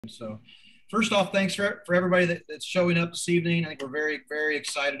So first off, thanks for everybody that's showing up this evening. I think we're very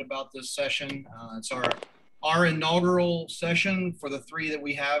excited about this session. It's our inaugural session for the three that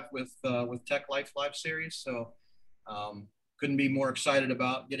we have with TechLife Live Series. So couldn't be more excited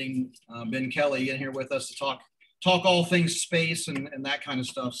about getting Ben Kellie in here with us to talk all things space and that kind of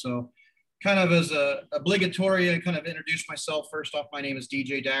stuff. So kind of as a obligatory, I kind of introduce myself. First off, my name is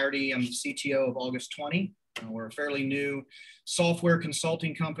DJ Daugherty. I'm the CTO of August20. We're a fairly new software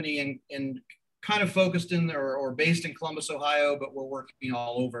consulting company and kind of focused in or based in Columbus, Ohio, but we're working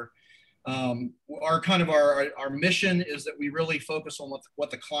all over. Our mission is that we really focus on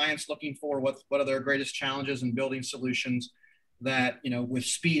what the client's looking for, what are their greatest challenges in building solutions that, with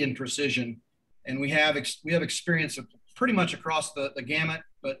speed and precision. And we have experience pretty much across the gamut,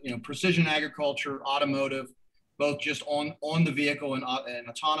 but precision agriculture, automotive, both just on the vehicle and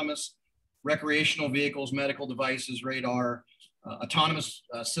autonomous, recreational vehicles, medical devices, radar, autonomous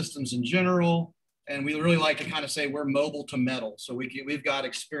systems in general. And we really like to kind of say we're mobile to metal. So we've got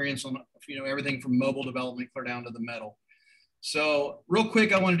experience on everything from mobile development clear down to the metal. So real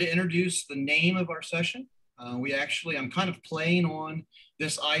quick, I wanted to introduce the name of our session. I'm kind of playing on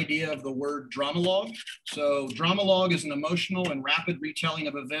this idea of the word Dramalogue. So Dramalogue is an emotional and rapid retelling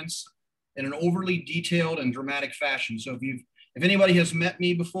of events in an overly detailed and dramatic fashion. So if anybody has met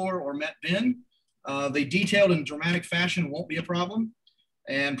me before or met Ben, the detailed and dramatic fashion won't be a problem,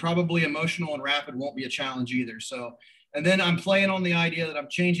 and probably emotional and rapid won't be a challenge either. So, and then I'm playing on the idea that I'm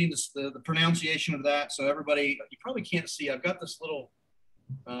changing the pronunciation of that. So everybody, you probably can't see, I've got this little,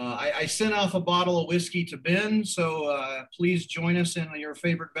 I sent off a bottle of whiskey to Ben. So please join us in your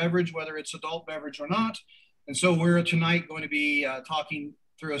favorite beverage, whether it's adult beverage or not. And so we're tonight going to be talking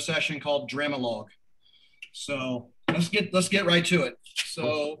through a session called Dramalogue. So let's get right to it.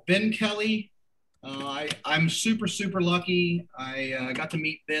 So Ben Kellie, I'm super lucky. I got to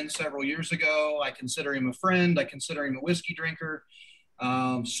meet Ben several years ago. I consider him a friend. I consider him a whiskey drinker.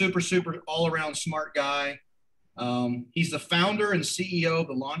 Super all around smart guy. He's the founder and CEO of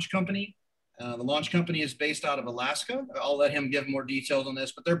the launch company. The launch company is based out of Alaska. I'll let him give more details on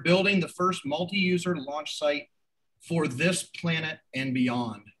this, but they're building the first multi-user launch site for this planet and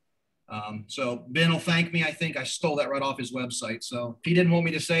beyond. So Ben will thank me. I think I stole that right off his website. So if he didn't want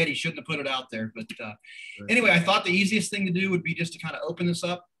me to say it, he shouldn't have put it out there. But anyway, I thought the easiest thing to do would be just to kind of open this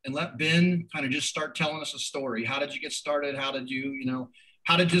up and let Ben kind of just start telling us a story. How did you get started? How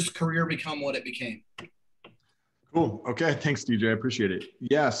did this career become what it became? Cool. Okay. Thanks, DJ. I appreciate it.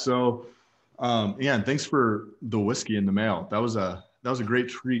 Yeah. So, and thanks for the whiskey in the mail. That was a great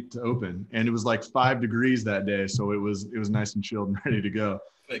treat to open, and it was like 5 degrees that day. So it was nice and chilled and ready to go.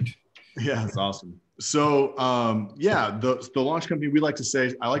 Perfect. Yeah, it's awesome. So, the launch company, we like to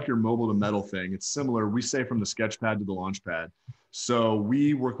say, I like your mobile to metal thing. It's similar. We say from the sketch pad to the launch pad. So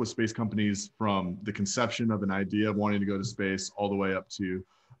we work with space companies from the conception of an idea of wanting to go to space all the way up to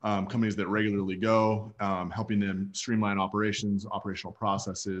companies that regularly go, helping them streamline operational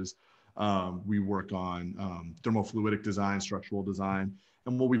processes. We work on thermofluidic design, structural design.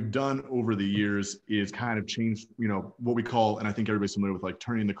 And what we've done over the years is kind of change, what we call, and I think everybody's familiar with, like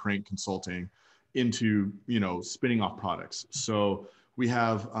turning the crank consulting into, spinning off products. So we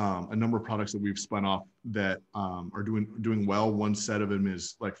have a number of products that we've spun off that are doing well. One set of them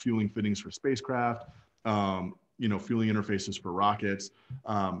is like fueling fittings for spacecraft, fueling interfaces for rockets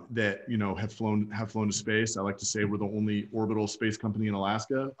that have flown to space. I like to say we're the only orbital space company in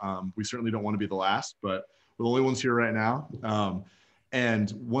Alaska. We certainly don't want to be the last, but we're the only ones here right now.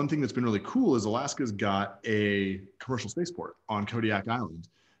 And one thing that's been really cool is Alaska's got a commercial spaceport on Kodiak Island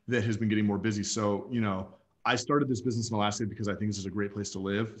that has been getting more busy. So, I started this business in Alaska because I think this is a great place to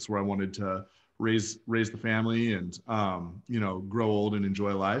live. It's where I wanted to raise the family and, grow old and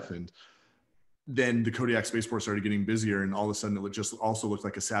enjoy life. And then the Kodiak spaceport started getting busier, and all of a sudden it just also looked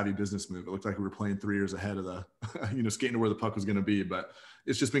like a savvy business move. It looked like we were playing 3 years ahead of the, skating to where the puck was going to be. But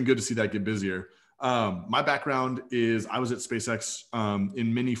it's just been good to see that get busier. My background is I was at SpaceX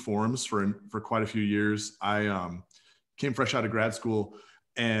in many forms for quite a few years. I came fresh out of grad school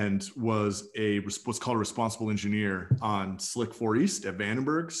and was what's called a responsible engineer on Slick 4 East at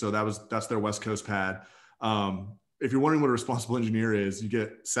Vandenberg. So that's their West Coast pad. If you're wondering what a responsible engineer is, you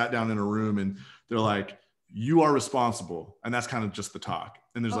get sat down in a room and they're like, you are responsible. And that's kind of just the talk.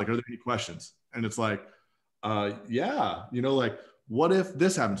 And there's like, are there any questions? And it's like, yeah, what if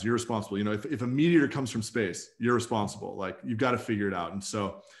this happens? You're responsible. If a meteor comes from space, you're responsible. Like, you've got to figure it out. And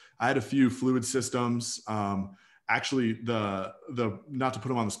so I had a few fluid systems. Actually, the not to put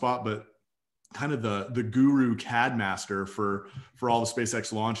them on the spot, but kind of the guru CAD master for all the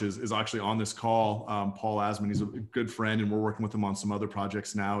SpaceX launches, is actually on this call. Paul Asman, he's a good friend, and we're working with him on some other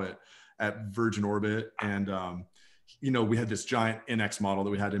projects now at Virgin Orbit. And we had this giant NX model that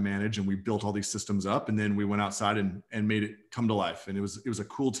we had to manage, and we built all these systems up, and then we went outside and made it come to life. And it was a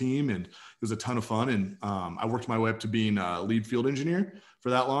cool team, and it was a ton of fun. And I worked my way up to being a lead field engineer for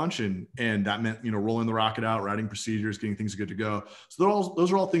that launch. And that meant, rolling the rocket out, writing procedures, getting things good to go. So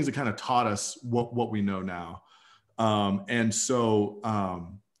those are all things that kind of taught us what we know now.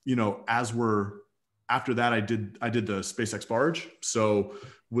 After that, I did the SpaceX Barge. So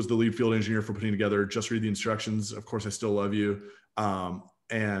was the lead field engineer for putting together Just Read the Instructions, Of Course I Still Love You.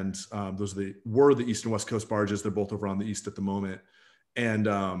 Those were the East and West Coast barges. They're both over on the East at the moment. And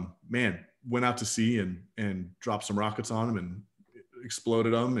went out to sea and dropped some rockets on them and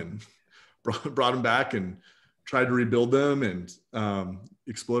exploded them and brought them back and tried to rebuild them and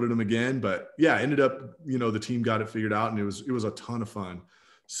exploded them again. But yeah, ended up, the team got it figured out, and it was a ton of fun.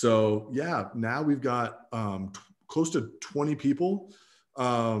 So yeah, now we've got close to 20 people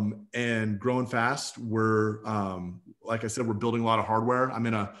and growing fast. We're, like I said, we're building a lot of hardware. I'm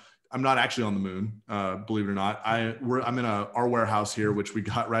not actually on the moon, believe it or not. I'm in our warehouse here, which we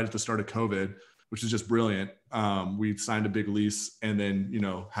got right at the start of COVID, which is just brilliant. We signed a big lease and then,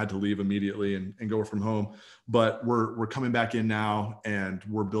 had to leave immediately and go work from home. But we're coming back in now, and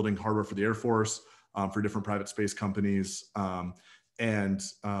we're building hardware for the Air Force, for different private space companies, and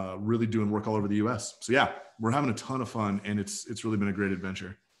really doing work all over the US. So yeah, we're having a ton of fun, and it's really been a great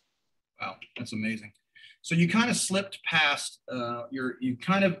adventure. Wow, that's amazing. So you kind of slipped past you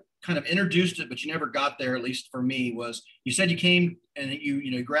kind of introduced it, but you never got there. At least for me, was you said you came and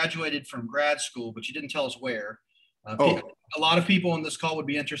you graduated from grad school, but you didn't tell us where. A lot of people on this call would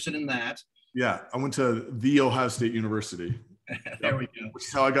be interested in that. Yeah, I went to the Ohio State University. There we go. Which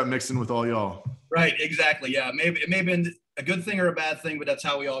is how I got mixed in with all y'all. Right, exactly. Yeah, it may have been a good thing or a bad thing, but that's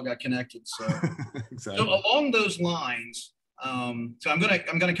how we all got connected. So, exactly. So along those lines, so I'm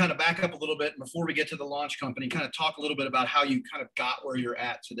gonna kind of back up a little bit before we get to the launch company. Kind of talk a little bit about how you kind of got where you're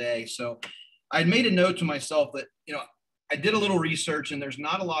at today. So, I made a note to myself that I did a little research, and there's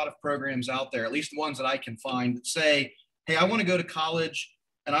not a lot of programs out there, at least the ones that I can find, that say, hey, I want to go to college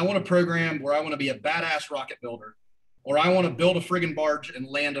and I want a program where I want to be a badass rocket builder, or I want to build a friggin' barge and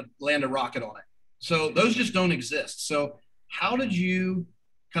land a rocket on it. So those just don't exist. So how did you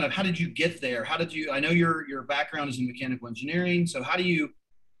get there? I know your background is in mechanical engineering. So how do you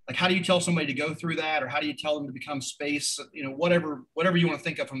tell somebody to go through that, or how do you tell them to become space, whatever you want to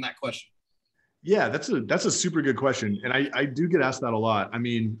think of from that question? Yeah, that's a super good question. And I do get asked that a lot. I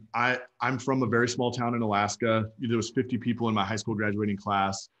mean, I'm from a very small town in Alaska. There was 50 people in my high school graduating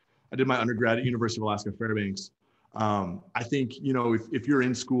class. I did my undergrad at University of Alaska Fairbanks. I think, if you're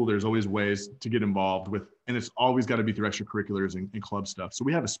in school, there's always ways to get involved with, and it's always got to be through extracurriculars and club stuff. So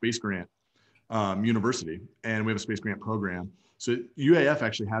we have a space grant university, and we have a space grant program. So UAF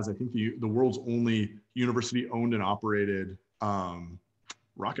actually has, I think, the world's only university owned and operated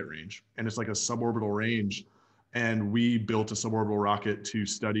rocket range. And it's like a suborbital range. And we built a suborbital rocket to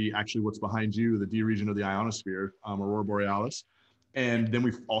study actually what's behind you, the D region of the ionosphere, Aurora Borealis. And then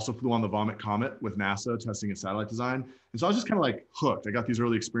we also flew on the Vomit Comet with NASA testing its satellite design. And so I was just kind of like hooked. I got these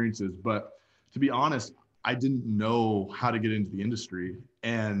early experiences, but to be honest, I didn't know how to get into the industry.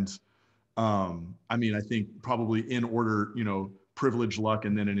 And I think probably in order, privilege, luck,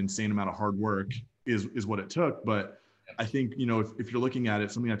 and then an insane amount of hard work is what it took. But I think, if you're looking at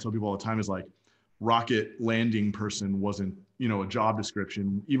it, something I tell people all the time is like, rocket landing person wasn't, a job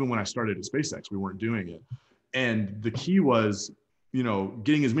description. Even when I started at SpaceX, we weren't doing it. And the key was,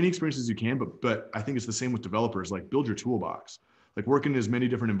 getting as many experiences as you can, but I think it's the same with developers, like build your toolbox, like work in as many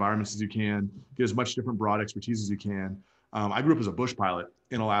different environments as you can, get as much different broad expertise as you can. I grew up as a bush pilot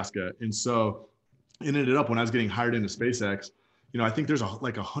in Alaska. And so it ended up when I was getting hired into SpaceX, I think there's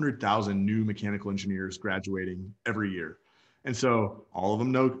like 100,000 new mechanical engineers graduating every year. And so all of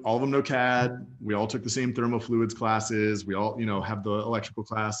them know CAD. We all took the same thermofluids classes. We all, have the electrical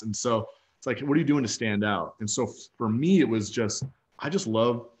class. And so it's like, what are you doing to stand out? And so for me, it was I just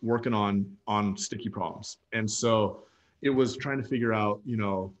love working on sticky problems. And so it was trying to figure out,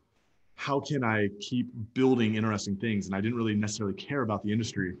 how can I keep building interesting things? And I didn't really necessarily care about the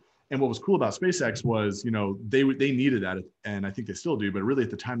industry. And what was cool about SpaceX was, they needed that, and I think they still do, but really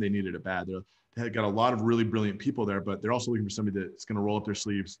at the time they needed it bad. They had got a lot of really brilliant people there, but they're also looking for somebody that's going to roll up their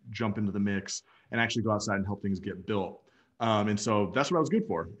sleeves, jump into the mix, and actually go outside and help things get built. And so that's what I was good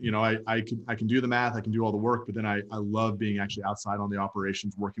for. I can do the math, I can do all the work, but then I love being actually outside on the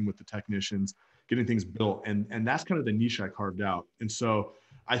operations, working with the technicians, getting things built. And that's kind of the niche I carved out. And so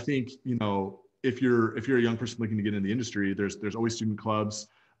I think, you know, if you're a young person looking to get into the industry, there's always student clubs.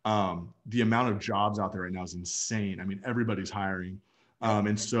 The amount of jobs out there right now is insane. I mean, everybody's hiring.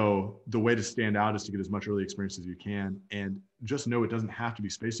 And so the way to stand out is to get as much early experience as you can, and just know it doesn't have to be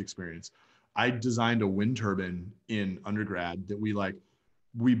space experience. I designed a wind turbine in undergrad that we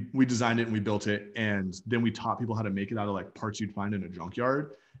designed it and we built it, and then we taught people how to make it out of like parts you'd find in a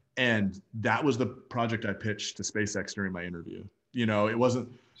junkyard. And that was the project I pitched to SpaceX during my interview. You know, it wasn't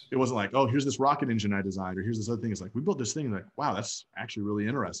like, oh, here's this rocket engine I designed, or here's this other thing. It's like, we built this thing, and like, wow, that's actually really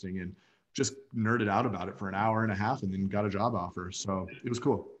interesting. And just nerded out about it for an hour and a half and then got a job offer. So it was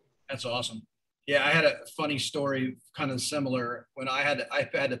cool. That's awesome. Yeah, I had a funny story, kind of similar, when I had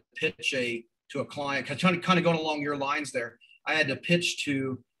to pitch to a client, kind of going along your lines there. I had to pitch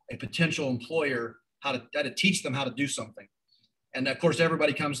to a potential employer I had to teach them how to do something. And of course,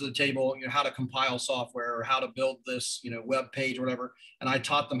 everybody comes to the table, you know, how to compile software or how to build this, you know, web page or whatever. And I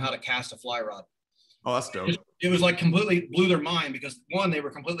taught them how to cast a fly rod. Oh, that's dope. It was like completely blew their mind, because one, they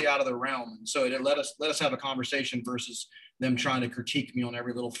were completely out of their realm. And so it let us have a conversation versus them trying to critique me on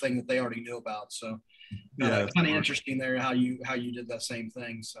every little thing that they already knew about. So yeah, kind of interesting there how you did that same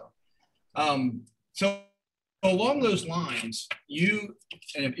thing. So, so along those lines, and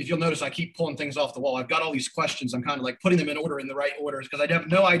if you'll notice, I keep pulling things off the wall. I've got all these questions. I'm kind of like putting them in the right orders, because I have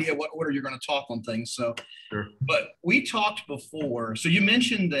no idea what order you're going to talk on things. So, sure. But we talked before. So you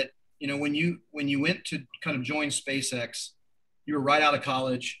mentioned that, you know, when you went to kind of join SpaceX, you were right out of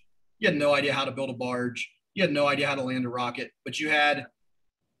college. You had no idea how to build a barge. You had no idea how to land a rocket, but you had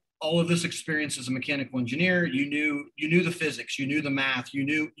all of this experience as a mechanical engineer. You knew the physics, you knew the math, you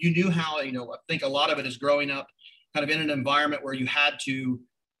knew how, you know, I think a lot of it is growing up kind of in an environment where you had to,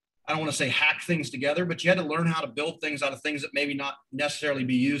 I don't want to say hack things together, but you had to learn how to build things out of things that maybe not necessarily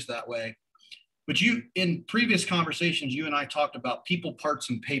be used that way. But in previous conversations, you and I talked about people, parts,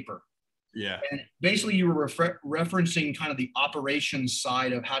 and paper. Yeah. And basically you were referencing kind of the operations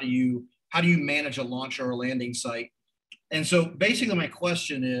side of how do you manage a launch or a landing site. And so basically my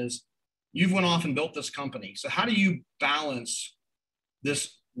question is, you've went off and built this company. So how do you balance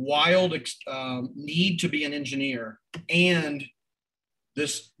this wild need to be an engineer and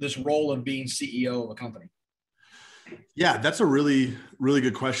this role of being CEO of a company? Yeah, that's a really, really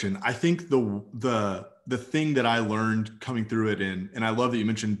good question. I think the thing that I learned coming through it, and I love that you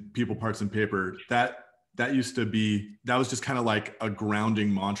mentioned people, parts, and paper, that was just kind of like a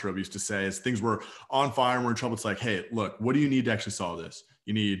grounding mantra we used to say as things were on fire and we're in trouble. It's like, hey, look, what do you need to actually solve this?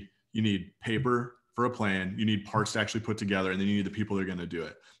 You need paper for a plan, you need parts to actually put together, and then you need the people that are going to do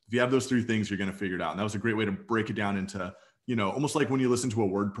it. If you have those three things, you're going to figure it out. And that was a great way to break it down into, you know, almost like when you listen to a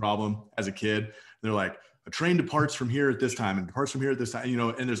word problem as a kid, they're like, a train departs from here at this time and departs from here at this time, you know,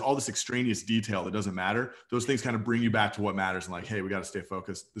 and there's all this extraneous detail that doesn't matter. Those things kind of bring you back to what matters, and like, hey, we got to stay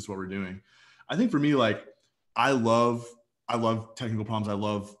focused. This is what we're doing. I think for me, like, I love technical problems. I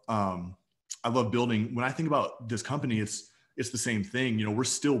love building. When I think about this company, it's the same thing. You know, we're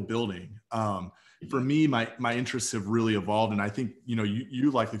still building. For me, my interests have really evolved, and I think, you know,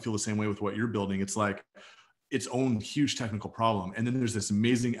 you likely feel the same way with what you're building. It's like its own huge technical problem, and then there's this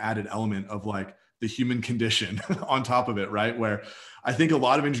amazing added element of like the human condition on top of it, right? Where I think a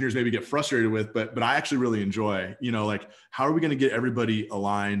lot of engineers maybe get frustrated with, but I actually really enjoy, you know, like, how are we going to get everybody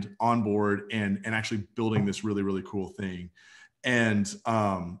aligned on board and actually building this really, really cool thing? And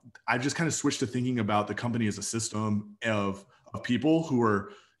I've just kind of switched to thinking about the company as a system of people who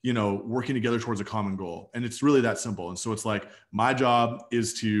are, you know, working together towards a common goal. And it's really that simple. And so it's like, my job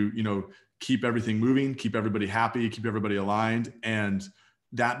is to, you know, keep everything moving, keep everybody happy, keep everybody aligned. And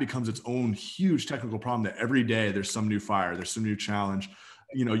that becomes its own huge technical problem that every day there's some new fire, there's some new challenge.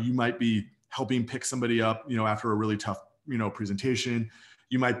 You know, you might be helping pick somebody up, you know, after a really tough, you know, presentation.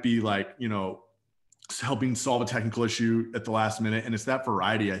 You might be like, you know, helping solve a technical issue at the last minute. And it's that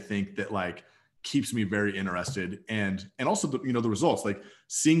variety, I think, that like keeps me very interested. And also the, you know, the results, like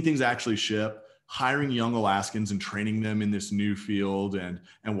seeing things actually ship, hiring young Alaskans and training them in this new field and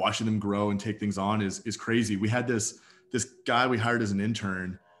watching them grow and take things on is crazy. We had this guy we hired as an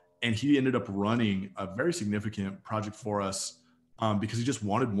intern, and he ended up running a very significant project for us because he just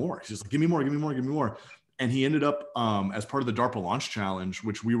wanted more. He's just like, give me more, give me more, give me more. And he ended up as part of the DARPA Launch Challenge,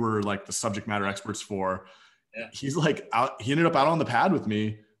 which we were like the subject matter experts for. Yeah. He's like he ended up out on the pad with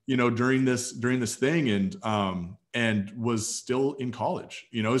me, you know, during this thing, and was still in college.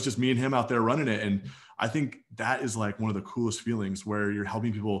 You know, it's just me and him out there running it. And I think that is like one of the coolest feelings, where you're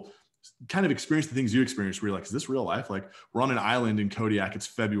helping people kind of experience the things you experience, where you're like, is this real life? Like, we're on an island in Kodiak, it's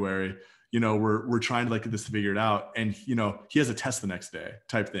February, we're trying to like get this figured out. And, he has a test the next day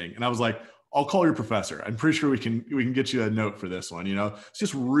type thing. And I was like, I'll call your professor. I'm pretty sure we can get you a note for this one. It's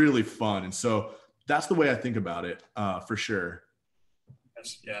just really fun. And so that's the way I think about it, for sure.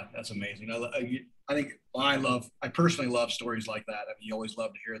 That's amazing. I think I personally love stories like that. I mean, you always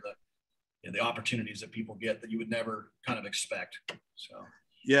love to hear the opportunities that people get that you would never kind of expect. So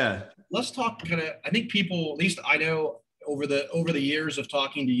yeah, let's talk kind of, I think people, at least I know over the years of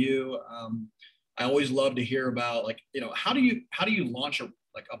talking to you, I always love to hear about like, how do you launch a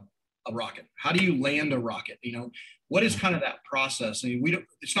rocket? How do you land a rocket? What is kind of that process? I mean,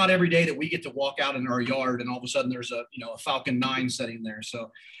 it's not every day that we get to walk out in our yard and all of a sudden there's a Falcon 9 sitting there.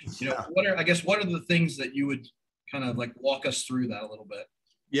 So, what are the things that you would kind of like walk us through that a little bit?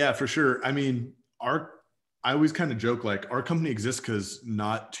 Yeah, for sure. I mean, I always kind of joke, like our company exists because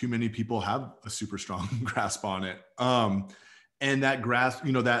not too many people have a super strong grasp on it. And that grasp,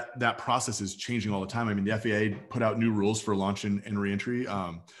 that process is changing all the time. I mean, the FAA put out new rules for launch and reentry,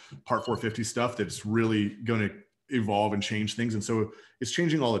 Part 450 stuff that's really going to evolve and change things. And so it's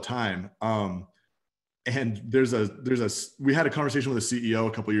changing all the time. And we had a conversation with a CEO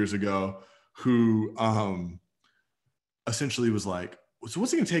a couple of years ago who essentially was like, so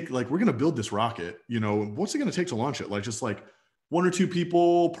what's it going to take? Like, we're going to build this rocket, what's it going to take to launch it? Like, just like 1 or 2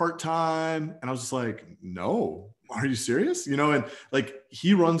 people part-time. And I was just like, no, are you serious? And like,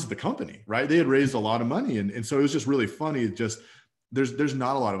 he runs the company, right? They had raised a lot of money. And so it was just really funny. Just there's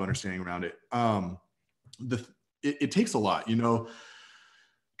not a lot of understanding around it. It takes a lot,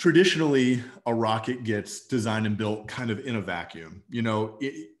 traditionally a rocket gets designed and built kind of in a vacuum,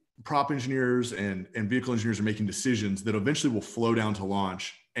 prop engineers and vehicle engineers are making decisions that eventually will flow down to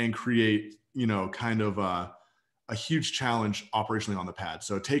launch and create, kind of a huge challenge operationally on the pad.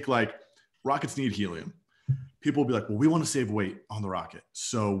 So take like rockets need helium. People will be like, well, we want to save weight on the rocket,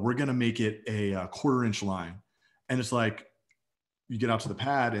 so we're going to make it a 1/4 inch line. And it's like, you get out to the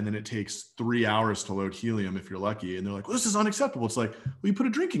pad and then it takes 3 hours to load helium if you're lucky. And they're like, well, this is unacceptable. It's like, well, you put a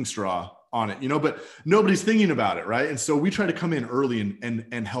drinking straw on it, but nobody's thinking about it, right? And so we try to come in early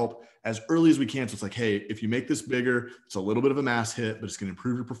and help as early as we can. So it's like, hey, if you make this bigger, it's a little bit of a mass hit, but it's going to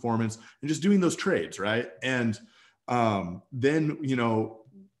improve your performance, and just doing those trades, right? And then,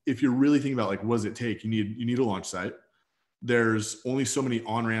 if you're really thinking about like, what does it take? You need a launch site. There's only so many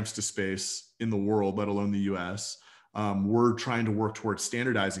on-ramps to space in the world, let alone the US. We're trying to work towards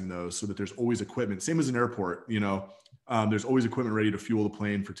standardizing those so that there's always equipment, same as an airport, there's always equipment ready to fuel the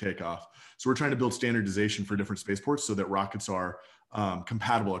plane for takeoff. So we're trying to build standardization for different spaceports so that rockets are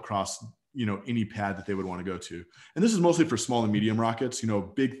compatible across, any pad that they would want to go to. And this is mostly for small and medium rockets,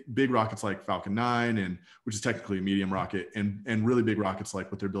 big rockets like Falcon 9, and which is technically a medium rocket, and really big rockets like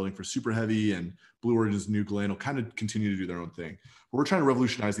what they're building for Super Heavy and Blue Origin's New Glenn will kind of continue to do their own thing. But we're trying to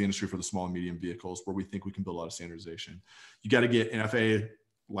revolutionize the industry for the small and medium vehicles where we think we can build a lot of standardization. You got to get an FAA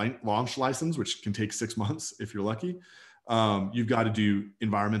launch license, which can take 6 months if you're lucky. You've got to do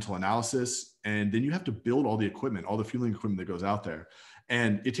environmental analysis, and then you have to build all the equipment, all the fueling equipment that goes out there.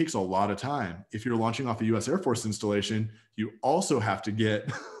 And it takes a lot of time. If you're launching off a US Air Force installation, you also have to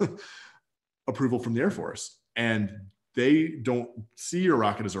get approval from the Air Force. And they don't see your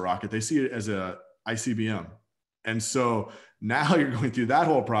rocket as a rocket. They see it as a ICBM. And so now you're going through that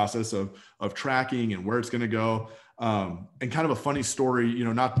whole process of tracking and where it's going to go. And kind of a funny story,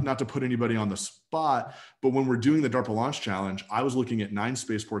 not to put anybody on the spot, but when we're doing the DARPA Launch Challenge, I was looking at 9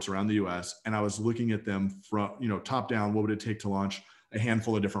 spaceports around the US, and I was looking at them from, top down, what would it take to launch a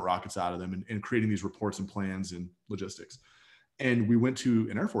handful of different rockets out of them, and creating these reports and plans and logistics. And we went to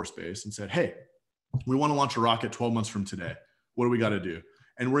an Air Force base and said, hey, we want to launch a rocket 12 months from today. What do we got to do?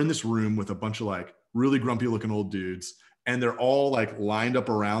 And we're in this room with a bunch of like really grumpy looking old dudes. And they're all like lined up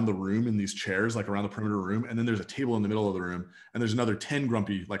around the room in these chairs, like around the perimeter room. And then there's a table in the middle of the room. And there's another 10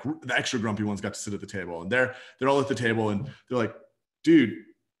 grumpy, like the extra grumpy ones got to sit at the table. And they're all at the table. And they're like, dude,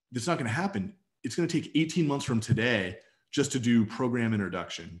 it's not going to happen. It's going to take 18 months from today just to do program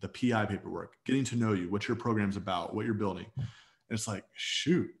introduction, the PI paperwork, getting to know you, what your program's about, what you're building. And it's like,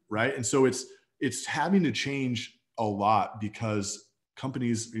 shoot, right? And so it's having to change a lot because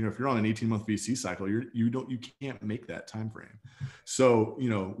companies, if you're on an 18-month VC cycle, you can't make that time frame. So,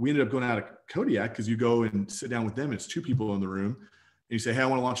 we ended up going out of Kodiak because you go and sit down with them. It's 2 people in the room, and you say, hey, I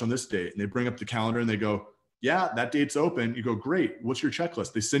want to launch on this date. And they bring up the calendar and they go, yeah, that date's open. You go, great. What's your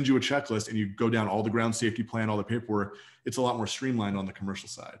checklist? They send you a checklist and you go down all the ground safety plan, all the paperwork. It's a lot more streamlined on the commercial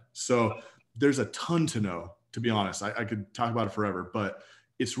side. So there's a ton to know, to be honest. I could talk about it forever, but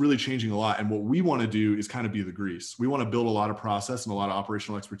it's really changing a lot. And what we want to do is kind of be the grease. We want to build a lot of process and a lot of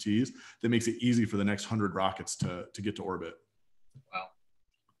operational expertise that makes it easy for the next 100 rockets to get to orbit. Wow.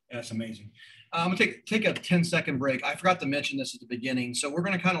 That's amazing. I'm gonna take a 10-second break. I forgot to mention this at the beginning. So we're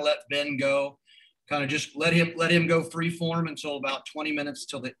gonna kind of let Ben go, kind of just let him go free form until about 20 minutes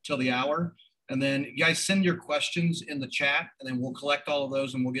till the hour. And then you guys send your questions in the chat, and then we'll collect all of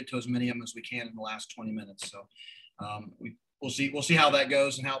those and we'll get to as many of them as we can in the last 20 minutes. So we'll see how that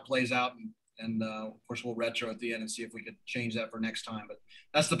goes and how it plays out. And of course, we'll retro at the end and see if we could change that for next time. But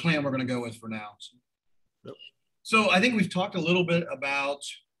that's the plan we're going to go with for now. Yep. So I think we've talked a little bit about,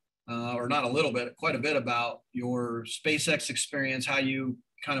 or not a little bit, quite a bit about your SpaceX experience, how you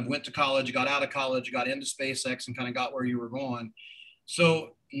kind of went to college, got out of college, got into SpaceX, and kind of got where you were going.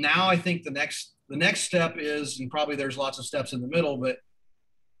 So now I think the next step is, and probably there's lots of steps in the middle, but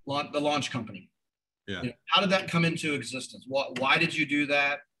the launch company. Yeah. You know, how did that come into existence? Why did you do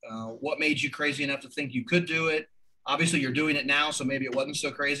that? What made you crazy enough to think you could do it? Obviously, you're doing it now, so maybe it wasn't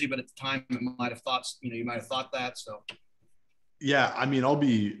so crazy, but at the time, you might have thought that. So, yeah, I mean, I'll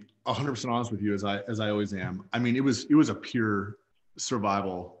be 100% honest with you, as I always am. I mean, it was a pure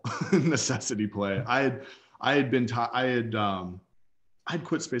survival necessity play. I'd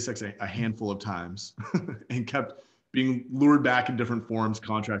quit SpaceX a handful of times and kept being lured back in different forms,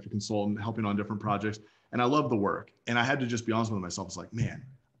 contractor, consultant, helping on different projects. And I love the work. And I had to just be honest with myself. It's like, man,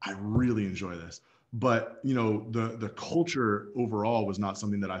 I really enjoy this. But, you know, the culture overall was not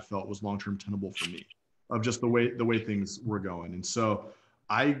something that I felt was long-term tenable for me, of just the way things were going. And so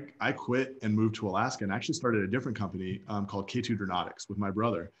I quit and moved to Alaska and actually started a different company called K2 Dronotics with my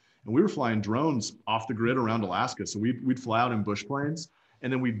brother. And we were flying drones off the grid around Alaska. So we'd fly out in bush planes,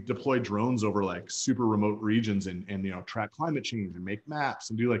 and then we deploy drones over like super remote regions and you know, track climate change and make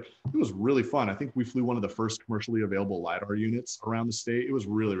maps and do like, it was really fun. I think we flew one of the first commercially available LiDAR units around the state. It was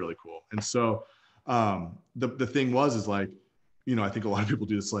really, really cool. And so the thing is like, you know, I think a lot of people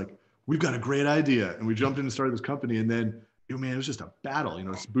do this, like, we've got a great idea. And we jumped in and started this company. And then, you know, man, it was just a battle, you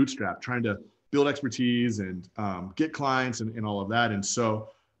know, it's bootstrap, trying to build expertise and get clients and all of that. And so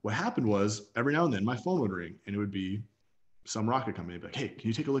what happened was, every now and then my phone would ring and it would be some rocket company, like, hey, can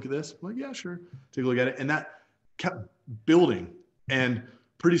you take a look at this? I'm like, yeah, sure. Take a look at it. And that kept building. And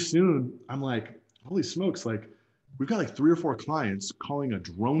pretty soon I'm like, holy smokes, like, we've got like 3 or 4 clients calling a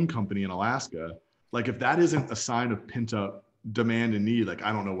drone company in Alaska. Like, if that isn't a sign of pent up demand and need, like,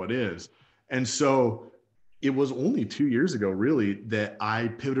 I don't know what is. And so it was only 2 years ago, really, that I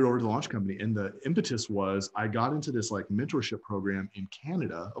pivoted over to the launch company. And the impetus was, I got into this like mentorship program in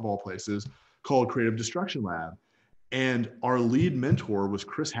Canada, of all places, called Creative Destruction Lab. And our lead mentor was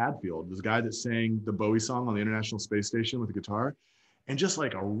Chris Hadfield, this guy that sang the Bowie song on the International Space Station with a guitar, and just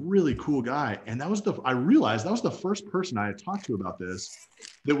like a really cool guy. And I realized that was the first person I had talked to about this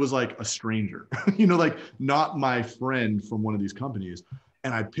that was like a stranger, you know, like not my friend from one of these companies.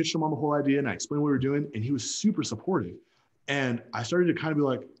 And I pitched him on the whole idea and I explained what we were doing, and he was super supportive. And I started to kind of be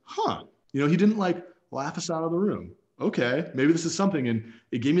like, huh, you know, he didn't like laugh us out of the room. Okay, maybe this is something. And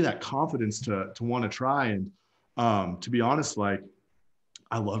it gave me that confidence to want to try. And to be honest, like,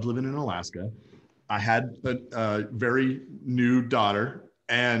 I loved living in Alaska. I had a very new daughter,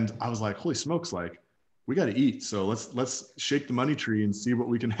 and I was like, holy smokes, like, we got to eat. So let's shake the money tree and see what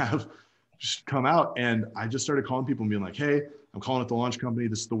we can have come out. And I just started calling people and being like, hey, I'm calling it the launch company.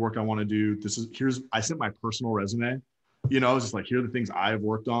 This is the work I want to do. I sent my personal resume. You know, I was just like, here are the things I have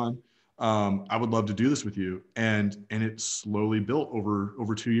worked on. I would love to do this with you. And it slowly built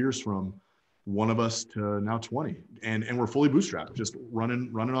over 2 years, from one of us to now 20. And we're fully bootstrapped, just running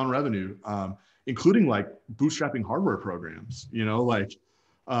on revenue, including like bootstrapping hardware programs, you know, like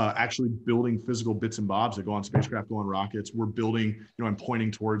actually building physical bits and bobs that go on spacecraft, go on rockets. We're building, you know, I'm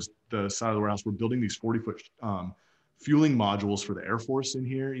pointing towards the side of the warehouse. We're building these 40-foot fueling modules for the Air Force in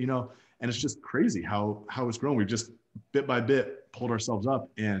here, you know, and it's just crazy how it's grown. We've just bit by bit pulled ourselves up,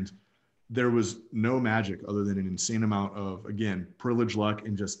 and there was no magic other than an insane amount of, again, privilege, luck,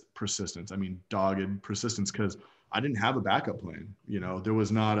 and just persistence. I mean, dogged persistence, because I didn't have a backup plan. You know, there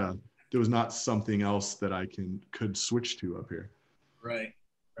was not something else that I could switch to up here. Right.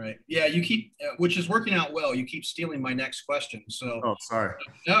 Yeah, you keep, which is working out well. You keep stealing my next question. So, oh, sorry.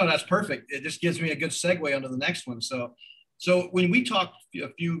 No, that's perfect. It just gives me a good segue onto the next one. So when we talked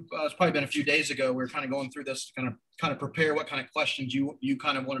it's probably been a few days ago, we were kind of going through this to kind of prepare what kind of questions you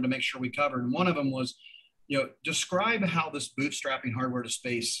kind of wanted to make sure we covered. And one of them was, you know, describe how this bootstrapping hardware to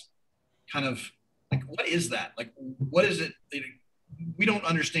space kind of, like, what is that? Like, what is it? We don't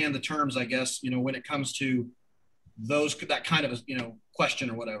understand the terms, I guess, you know, when it comes to that kind of, you know, question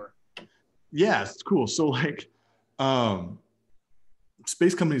or whatever. Yeah, it's cool. So like,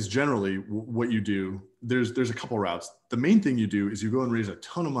 space companies generally, what you do, there's a couple routes. The main thing you do is you go and raise a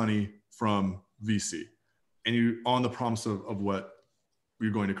ton of money from VC, and you on the promise of what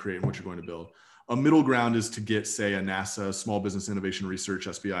you're going to create and what you're going to build. A middle ground is to get, say, a NASA Small Business Innovation Research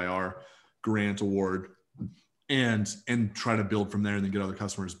SBIR grant award and try to build from there and then get other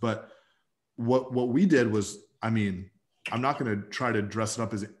customers. But what we did was, I mean, I'm not going to try to dress it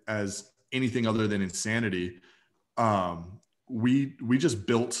up as anything other than insanity. We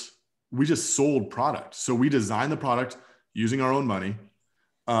just sold product. So we designed the product using our own money,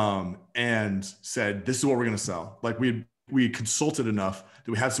 and said, this is what we're going to sell. Like we consulted enough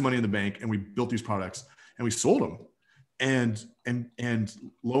that we had some money in the bank, and we built these products and we sold them. And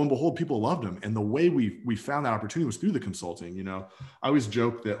lo and behold, people loved them. And the way we found that opportunity was through the consulting. You know, I always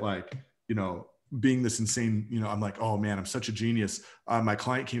joke that, like, you know, being this insane, you know, I'm like, oh man, I'm such a genius. My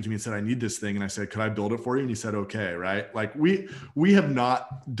client came to me and said, I need this thing. And I said, could I build it for you? And he said, okay. Right. Like we have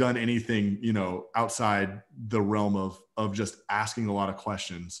not done anything, you know, outside the realm of just asking a lot of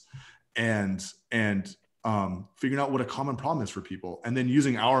questions and figuring out what a common problem is for people, and then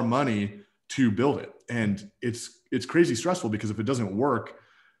using our money to build it. And it's crazy stressful, because if it doesn't work,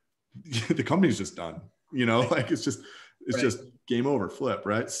 the company's just done, you know, like it's just game over, flip.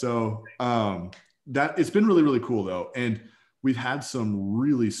 Right. So, that it's been really, really cool though. And we've had some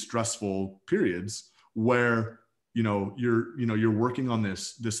really stressful periods where, you're working on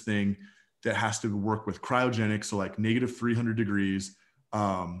this thing that has to work with cryogenics. So like -300 degrees,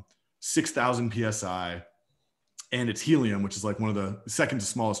 6,000 PSI, and it's helium, which is like one of the second to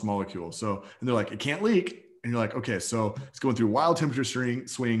smallest molecules. So, and they're like, it can't leak. And you're like, okay, so it's going through wild temperature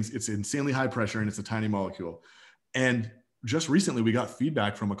swings. It's insanely high pressure, and it's a tiny molecule. And just recently we got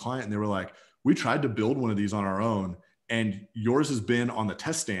feedback from a client, and they were like, we tried to build one of these on our own, and yours has been on the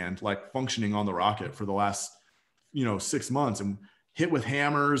test stand, like functioning on the rocket for the last, 6 months, and hit with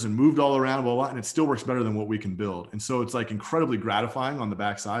hammers and moved all around, blah, blah, and it still works better than what we can build. And so it's like incredibly gratifying on the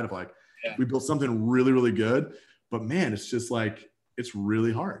backside of like, we built something really, really good, but man, it's just like, it's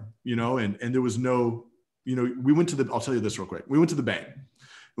really hard, and there was no, we went to I'll tell you this real quick. We went to the bank, and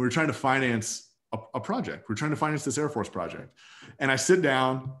we were trying to finance a project. We're trying to finance this Air Force project. And I sit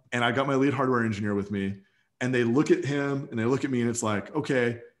down, and I got my lead hardware engineer with me, and they look at him and they look at me, and it's like,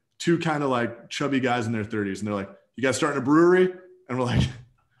 okay, two kind of like chubby guys in their 30s. And they're like, you guys starting a brewery? And we're like,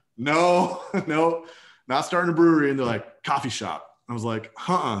 no, not starting a brewery. And they're like, coffee shop. I was like,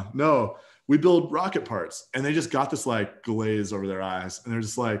 no, we build rocket parts. And they just got this like glaze over their eyes. And they're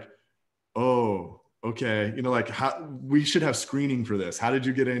just like, oh, okay. Like how we should have screening for this. How did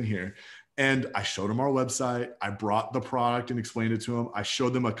you get in here? And I showed them our website. I brought the product and explained it to them. I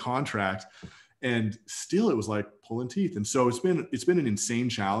showed them a contract, and still it was like pulling teeth. And so it's been an insane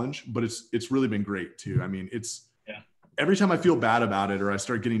challenge, but it's really been great too. I mean, every time I feel bad about it or I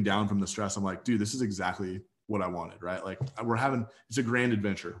start getting down from the stress, I'm like, dude, this is exactly what I wanted, right? Like it's a grand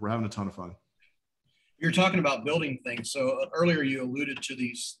adventure. We're having a ton of fun. You're talking about building things. So earlier you alluded to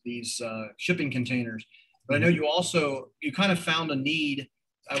these shipping containers, but I know you kind of found a need.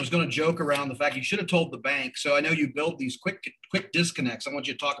 I was going to joke around the fact you should have told the bank. So I know you built these quick disconnects. I want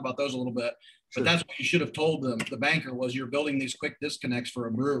you to talk about those a little bit, but that's what you should have told them. The banker was you're building these quick disconnects for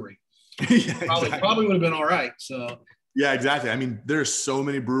a brewery. Yeah, probably would have been all right. So yeah, exactly. I mean, there's so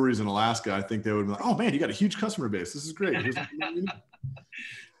many breweries in Alaska. I think they would be like, oh man, you got a huge customer base. This is great.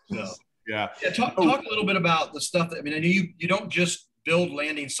 Yeah. Talk a little bit about the stuff that, I mean, I know you don't just build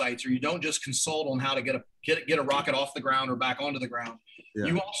landing sites, or you don't just consult on how to get a rocket off the ground or back onto the ground. Yeah.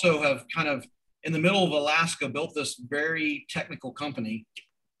 You also have kind of in the middle of Alaska built this very technical company,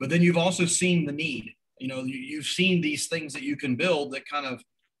 but then you've also seen the need. You've seen these things that you can build that kind of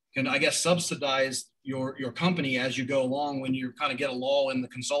can, I guess, subsidize your company as you go along when you kind of get a lull in the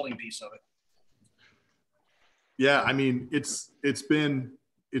consulting piece of it. Yeah, I mean, it's been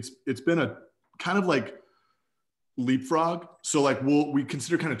a kind of like leapfrog. So like we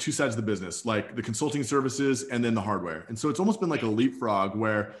consider kind of two sides of the business, like the consulting services and then the hardware. And so it's almost been like a leapfrog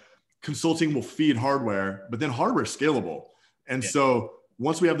where consulting will feed hardware, but then hardware is scalable. And so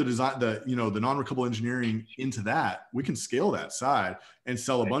once we have the design, the non-recoverable engineering into that, we can scale that side and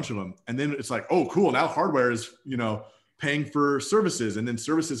sell a bunch of them. And then it's like, oh, cool. Now hardware is, paying for services, and then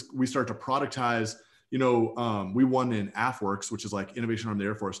services, we start to productize. We won in AFWorks, which is like innovation arm of the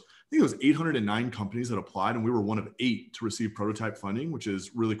Air Force. I think it was 809 companies that applied, and we were one of 8 to receive prototype funding, which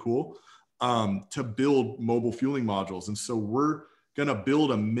is really cool, to build mobile fueling modules. And so we're going to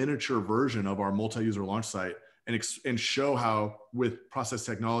build a miniature version of our multi-user launch site and show how with process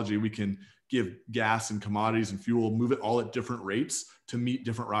technology, we can give gas and commodities and fuel, move it all at different rates to meet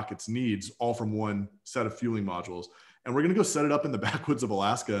different rockets' needs, all from one set of fueling modules. And we're going to go set it up in the backwoods of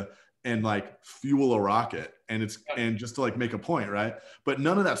Alaska and like fuel a rocket, and just to like make a point, right? But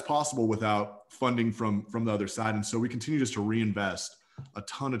none of that's possible without funding from the other side. And so we continue just to reinvest a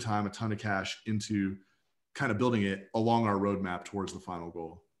ton of time, a ton of cash into kind of building it along our roadmap towards the final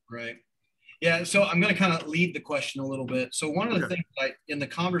goal. Right. Yeah. So I'm going to kind of lead the question a little bit. So one of the things in the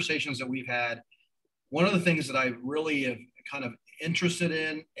conversations that we've had, one of the things that I really am kind of interested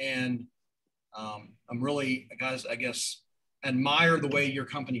in, and I'm really, guys, I guess, admire the way your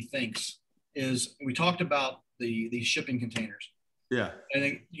company thinks, is we talked about these shipping containers. Yeah.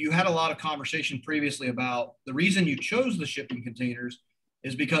 And you had a lot of conversation previously about the reason you chose the shipping containers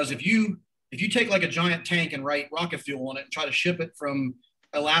is because if you take like a giant tank and write rocket fuel on it and try to ship it from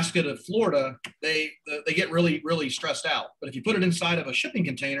Alaska to Florida, they get really, really stressed out. But if you put it inside of a shipping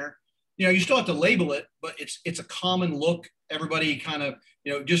container, you still have to label it, but it's a common look. Everybody kind of,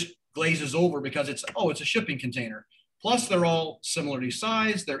 just glazes over because it's a shipping container. Plus they're all similarly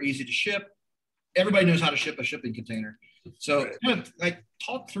sized. They're easy to ship. Everybody knows how to ship a shipping container. So kind of like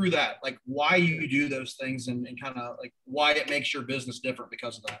talk through that, like why you do those things and kind of like why it makes your business different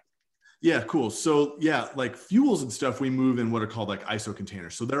because of that. Yeah, cool. So yeah, like fuels and stuff, we move in what are called like ISO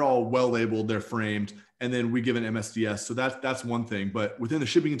containers. So they're all well labeled, they're framed, and then we give an MSDS. So that's one thing. But within the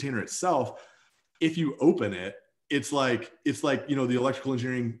shipping container itself, if you open it, it's like, the electrical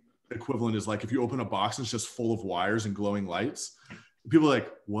engineering equivalent is like if you open a box and it's just full of wires and glowing lights. People are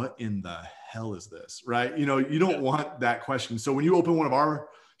like, what in the hell is this? Right? You don't want that question. So when you open one of our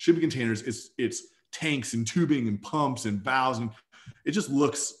shipping containers, it's tanks and tubing and pumps and valves, and it just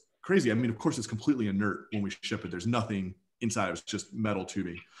looks crazy. I mean, of course, it's completely inert when we ship it. There's nothing inside of it. It's just metal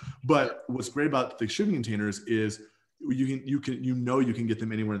tubing. But what's great about the shipping containers is you can get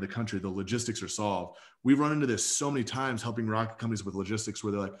them anywhere in the country. The logistics are solved. We've run into this so many times helping rocket companies with logistics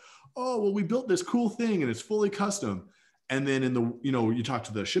where they're like, oh, well, we built this cool thing and it's fully custom. And then you talk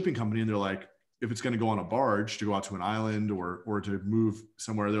to the shipping company and they're like, if it's going to go on a barge to go out to an island or to move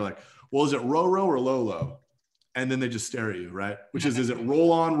somewhere, they're like, well, is it row or low? And then they just stare at you, right? Which is it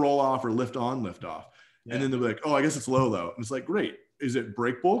roll on, roll off, or lift on, lift off? Yeah. And then they're like, oh, I guess it's low. And it's like, great. Is it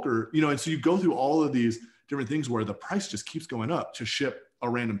break bulk or, and so you go through all of these different things where the price just keeps going up to ship a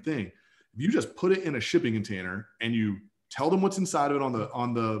random thing. If you just put it in a shipping container and you tell them what's inside of it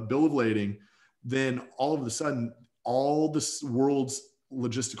on the bill of lading, then all of a sudden, all this world's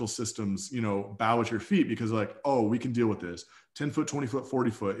logistical systems, bow at your feet because like, oh, we can deal with this 10 foot, 20 foot,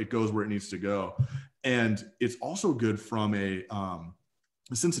 40 foot. It goes where it needs to go. And it's also good from a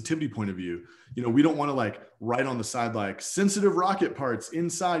sensitivity point of view. We don't want to like write on the side, like sensitive rocket parts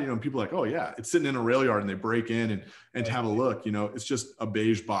inside, and people are like, oh yeah, it's sitting in a rail yard and they break in and have a look, it's just a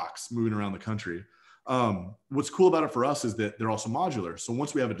beige box moving around the country. What's cool about it for us is that they're also modular. So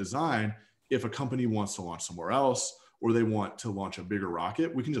once we have a design, if a company wants to launch somewhere else, or they want to launch a bigger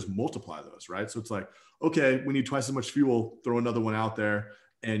rocket, we can just multiply those, right? So it's like, okay, we need twice as much fuel, throw another one out there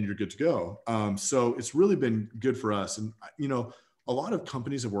and you're good to go. So it's really been good for us. And, a lot of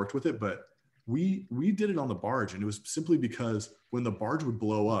companies have worked with it, but we did it on the barge. And it was simply because when the barge would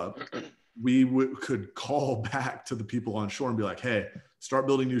blow up, we could call back to the people on shore and be like, hey, start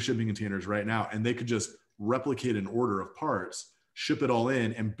building new shipping containers right now. And they could just replicate an order of parts, ship it all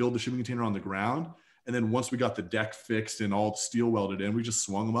in and build the shipping container on the ground. And then once we got the deck fixed and all steel welded in, we just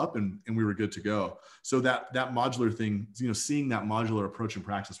swung them up and we were good to go. So that modular thing, seeing that modular approach in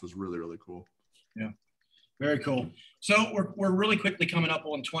practice was really, really cool. Yeah, very cool. So we're really quickly coming up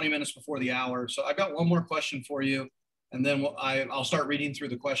on 20 minutes before the hour. So I've got one more question for you. And then I'll start reading through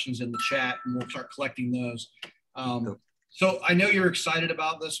the questions in the chat and we'll start collecting those. So I know you're excited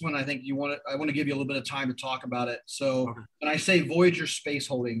about this one. I think I want to give you a little bit of time to talk about it. So when I say Voyager Space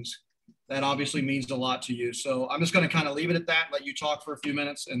Holdings, that obviously means a lot to you. So I'm just going to kind of leave it at that, let you talk for a few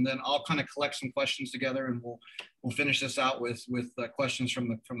minutes, and then I'll kind of collect some questions together and we'll finish this out with questions from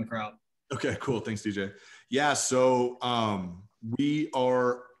the crowd. Okay, cool. Thanks, DJ. Yeah. So we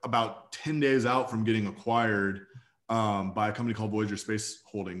are about 10 days out from getting acquired by a company called Voyager Space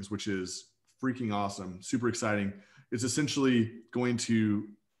Holdings, which is freaking awesome. Super exciting. It's essentially going to,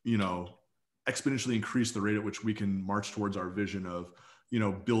 exponentially increase the rate at which we can march towards our vision of,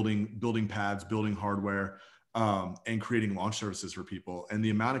 building pads, building hardware, and creating launch services for people. And the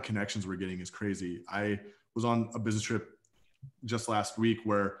amount of connections we're getting is crazy. I was on a business trip just last week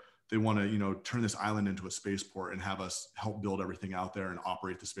where they want to, turn this island into a spaceport and have us help build everything out there and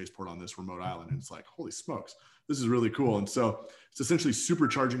operate the spaceport on this remote island. And it's like, holy smokes, this is really cool. And so it's essentially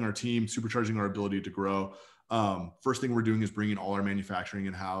supercharging our team, supercharging our ability to grow. First thing we're doing is bringing all our manufacturing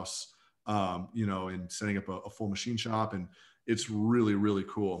in-house, and setting up a full machine shop. And it's really, really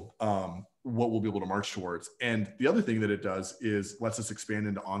cool what we'll be able to march towards. And the other thing that it does is lets us expand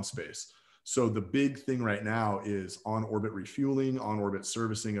into on-space. So the big thing right now is on-orbit refueling, on-orbit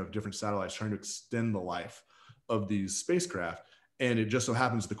servicing of different satellites, trying to extend the life of these spacecraft. And it just so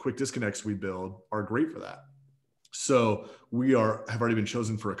happens the quick disconnects we build are great for that. So we have already been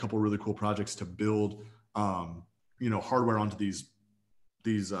chosen for a couple of really cool projects to build, hardware onto these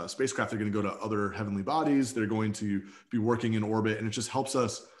spacecraft. They're going to go to other heavenly bodies. They're going to be working in orbit, and it just helps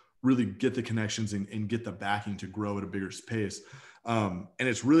us really get the connections and get the backing to grow at a bigger pace. And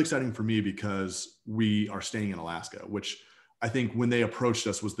it's really exciting for me because we are staying in Alaska, which I think when they approached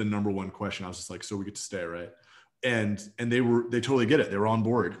us was the number one question. I was just like, so we get to stay, right? And they totally get it. They were on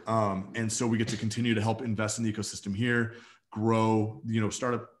board. And so we get to continue to help invest in the ecosystem here, grow,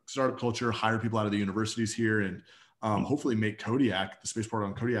 startup culture, hire people out of the universities here, and hopefully make Kodiak, the spaceport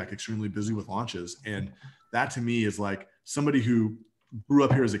on Kodiak, extremely busy with launches. And that to me is like somebody who grew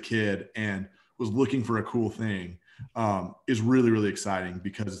up here as a kid and was looking for a cool thing, is really, really exciting,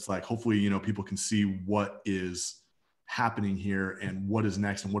 because it's like, hopefully, people can see what is happening here and what is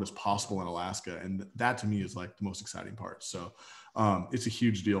next and what is possible in Alaska. And that to me is like the most exciting part. So it's a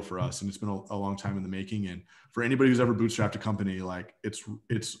huge deal for us, and it's been a long time in the making. And for anybody who's ever bootstrapped a company, like it's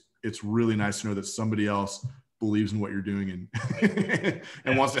really nice to know that somebody else believes in what you're doing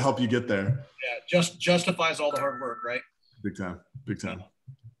and wants to help you get there. Yeah, just justifies all the hard work, right? Big time.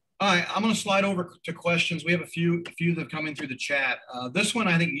 All right, I'm going to slide over to questions. We have a few that have come in through the chat. This one,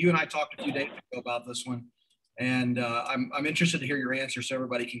 I think you and I talked a few days ago about this one, and I'm interested to hear your answer, so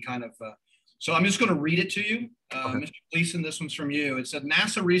everybody can kind of. So I'm just going to read it to you, okay. Mr. Gleason. This one's from you. It said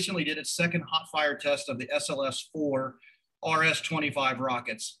NASA recently did its second hot fire test of the SLS-4 RS-25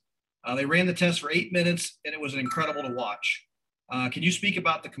 rockets. They ran the test for 8 minutes, and it was incredible to watch. Can you speak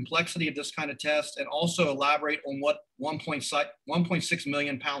about the complexity of this kind of test, and also elaborate on what 1.6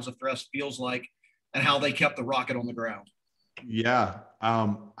 million pounds of thrust feels like, and how they kept the rocket on the ground? Yeah,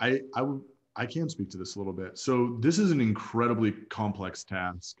 I can speak to this a little bit. So this is an incredibly complex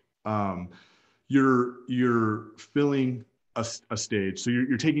task. You're filling a stage. So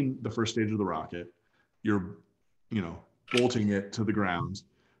you're taking the first stage of the rocket, you're bolting it to the ground,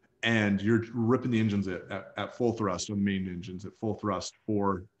 and you're ripping the engines at full thrust, on the main engines at full thrust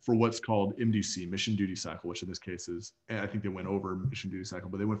for what's called MDC, mission duty cycle, which in this case is, I think they went over mission duty cycle,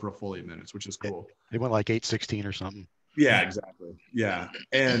 but they went for a full 8 minutes, which is cool. They went like 8:16 or something. Yeah, exactly. Yeah.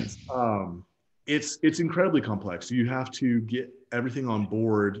 And it's incredibly complex. You have to get everything on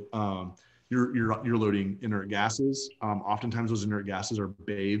board. You're loading inert gases. Oftentimes those inert gases are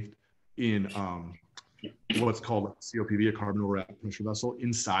bathed in what's called COPV, a carbon over pressure vessel,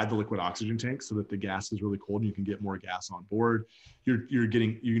 inside the liquid oxygen tank, so that the gas is really cold and you can get more gas on board. You're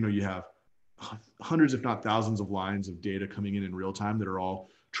getting, you have hundreds, if not thousands, of lines of data coming in real time that are all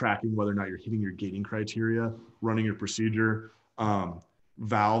tracking whether or not you're hitting your gating criteria, running your procedure,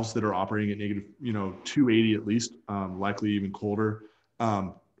 valves that are operating at negative, 280 at least, likely even colder,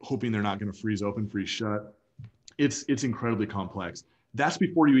 hoping they're not going to freeze open, freeze shut. It's incredibly complex. That's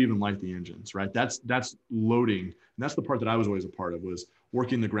before you even light the engines, right? That's loading. And that's the part that I was always a part of, was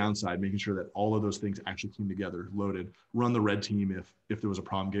working the ground side, making sure that all of those things actually came together, loaded, run the red team if there was a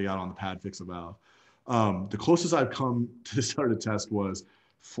problem, getting out on the pad, fix a valve. The closest I've come to the start of the test was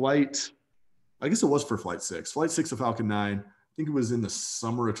flight 6 of Falcon 9. I think it was in the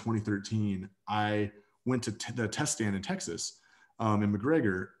summer of 2013. I went to the test stand in Texas, in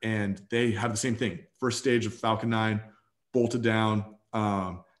McGregor, and they have the same thing. First stage of Falcon 9, bolted down,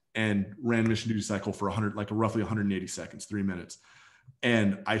 and ran mission duty cycle for roughly 180 seconds, 3 minutes.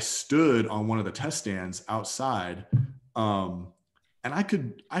 And I stood on one of the test stands outside, and I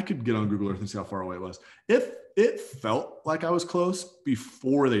could get on Google Earth and see how far away it was. It felt like I was close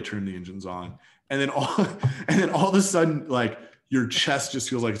before they turned the engines on, and then all of a sudden, like, your chest just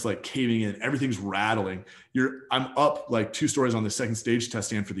feels like it's like caving in. Everything's rattling. I'm up like 2 stories on the second stage test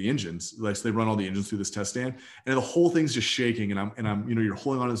stand for the engines. Like, so they run all the engines through this test stand, and the whole thing's just shaking. And I'm, you're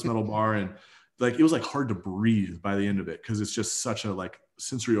holding on to this metal bar, and like, it was like hard to breathe by the end of it, because it's just such a like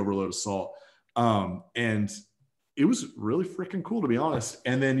sensory overload assault. And it was really freaking cool, to be honest.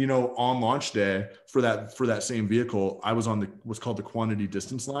 And then, on launch day for that same vehicle, I was on what's called the quantity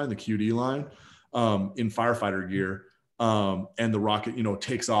distance line, the QD line, in firefighter gear. And the rocket,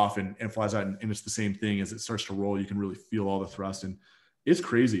 takes off and flies out, and it's the same thing. As it starts to roll, you can really feel all the thrust, and it's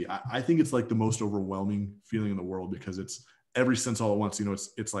crazy. I think it's like the most overwhelming feeling in the world, because it's every sense all at once.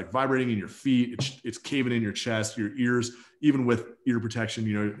 It's like vibrating in your feet, it's caving in your chest, your ears, even with ear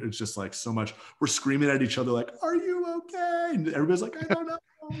protection. It's just like so much. We're screaming at each other like, "Are you okay?" And everybody's like, "I don't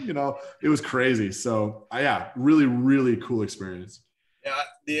know." It was crazy. So yeah, really, really cool experience.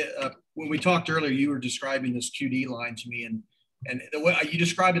 Yeah, when we talked earlier, you were describing this QD line to me, and the way you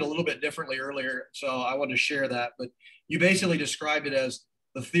described it a little bit differently earlier, so I wanted to share that. But you basically described it as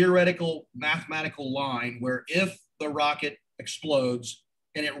the theoretical mathematical line where, if the rocket explodes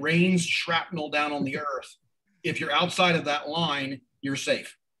and it rains shrapnel down on the earth, if you're outside of that line, you're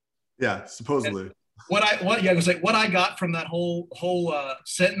safe. Yeah, supposedly. And what I got from that whole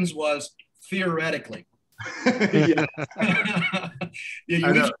sentence was theoretically. Yeah.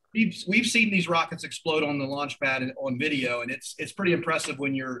 Yeah, we've seen these rockets explode on the launch pad on video, and it's pretty impressive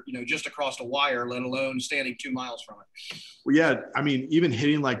when you're just across a wire, let alone standing 2 miles from it. Well, yeah, I mean, even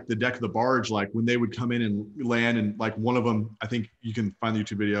hitting like the deck of the barge, like when they would come in and land, and like one of them, I think you can find the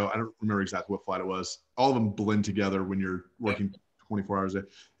YouTube video. I don't remember exactly what flight it was. All of them blend together when you're working 24 hours a day.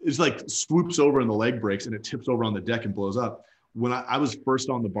 It's like swoops over and the leg breaks and it tips over on the deck and blows up. When I was first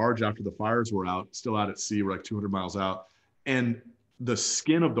on the barge after the fires were out, still out at sea, we're like 200 miles out, and the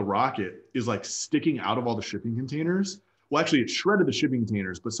skin of the rocket is like sticking out of all the shipping containers. Well, actually, it shredded the shipping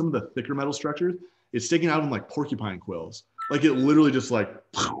containers, but some of the thicker metal structures, it's sticking out of them like porcupine quills. Like it literally just like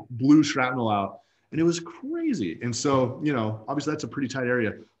blew shrapnel out, and it was crazy. And so, obviously that's a pretty tight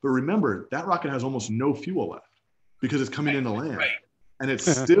area. But remember, that rocket has almost no fuel left because it's coming into land. Right. And it's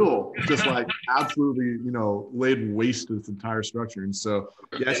still just like absolutely, laid waste to its entire structure. And so,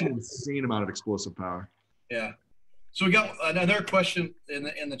 yeah, it's an insane amount of explosive power. Yeah. So we got another question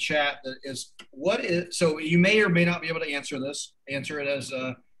in the chat that is, so you may or may not be able to answer this. Answer it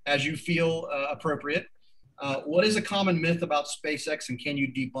as you feel appropriate. What is a common myth about SpaceX, and can you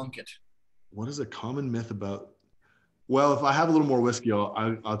debunk it? What is a common myth about? Well, if I have a little more whiskey,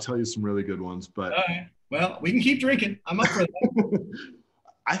 I'll tell you some really good ones. But well, we can keep drinking. I'm up for that.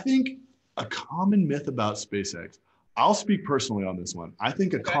 I think a common myth about SpaceX, I'll speak personally on this one. I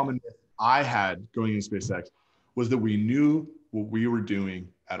think a common myth I had going into SpaceX was that we knew what we were doing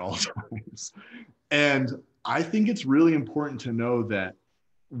at all times. And I think it's really important to know that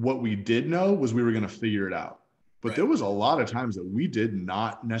what we did know was we were going to figure it out. But there was a lot of times that we did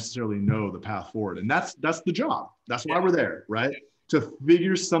not necessarily know the path forward. And that's the job. That's why we're there, right? To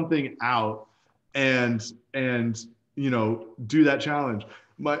figure something out and do that challenge.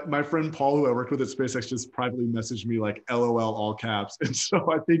 My friend Paul, who I worked with at SpaceX, just privately messaged me like LOL all caps. And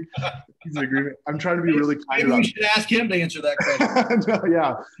so I think he's in agreement. I'm trying to be really kind. Maybe we should ask him to answer that question. No,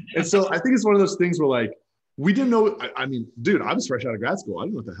 yeah. And so I think it's one of those things where like, we didn't know. I mean, dude, I was fresh out of grad school. I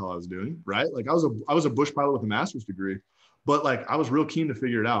didn't know what the hell I was doing, right? Like I was a bush pilot with a master's degree, but like I was real keen to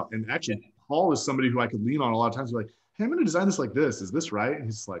figure it out. And actually, Paul is somebody who I could lean on a lot of times. Like, hey, I'm going to design this like this. Is this right? And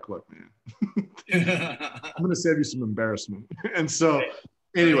he's like, look, man, I'm going to save you some embarrassment. And so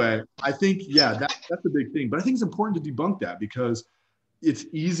anyway, I think, that's the big thing. But I think it's important to debunk that because it's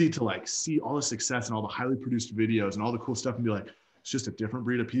easy to like see all the success and all the highly produced videos and all the cool stuff and be like, it's just a different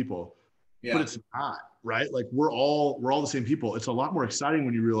breed of people. Yeah. But it's not, right? Like we're all the same people. It's a lot more exciting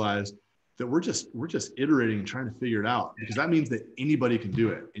when you realize that we're just iterating and trying to figure it out, because that means that anybody can do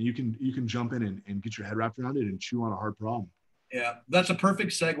it, and you can jump in and get your head wrapped around it and chew on a hard problem. Yeah, that's a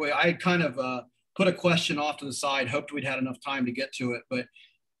perfect segue. I kind of put a question off to the side, hoped we'd had enough time to get to it, but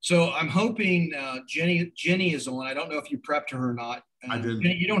so I'm hoping Jenny is on. I don't know if you prepped her or not. I didn't.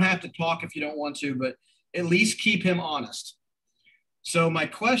 You don't have to talk if you don't want to, but at least keep him honest. So my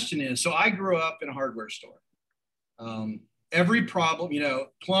question is, so I grew up in a hardware store. Every problem,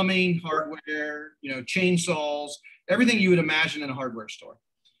 plumbing, hardware, chainsaws, everything you would imagine in a hardware store.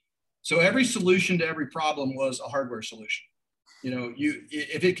 So every solution to every problem was a hardware solution.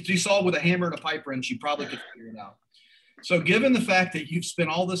 If it could be solved with a hammer and a pipe wrench, you probably could figure it out. So given the fact that you've spent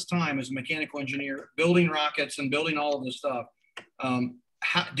all this time as a mechanical engineer building rockets and building all of this stuff,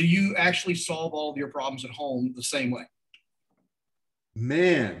 how do you actually solve all of your problems at home the same way?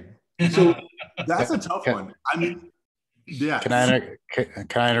 Man, so that's a tough one. I mean, yeah. Can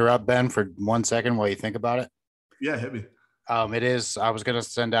I interrupt, Ben, for 1 second while you think about it? Yeah, hit me. It is. I was going to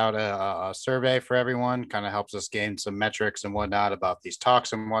send out a survey for everyone. Kind of helps us gain some metrics and whatnot about these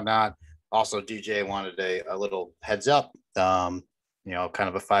talks and whatnot. Also, DJ wanted a little heads up. Kind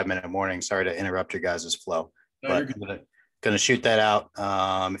of a 5-minute warning. Sorry to interrupt your guys' flow, but I'm gonna shoot that out.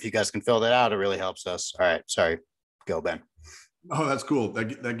 If you guys can fill that out, it really helps us. All right. Sorry. Go, Ben. Oh, that's cool.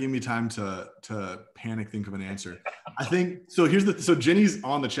 That gave me time to panic, think of an answer. I think so. So Jenny's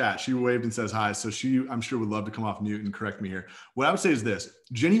on the chat. She waved and says hi. So I'm sure would love to come off mute and correct me here. What I would say is this: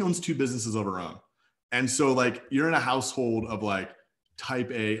 Jenny owns 2 businesses of her own, and so like you're in a household of like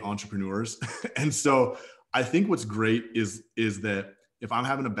type A entrepreneurs, and so I think what's great is that if I'm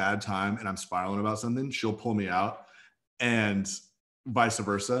having a bad time and I'm spiraling about something, she'll pull me out, and vice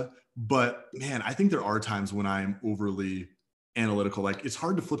versa. But man, I think there are times when I'm overly analytical. Like it's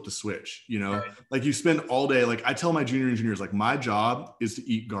hard to flip the switch, you know, Right. like you spend all day. Like I tell my junior engineers, like my job is to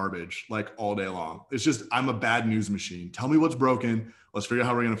eat garbage, like all day long. It's just, I'm a bad news machine. Tell me what's broken. Let's figure out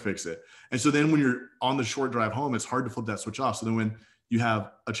how we're going to fix it. And so then when you're on the short drive home, it's hard to flip that switch off. So then when you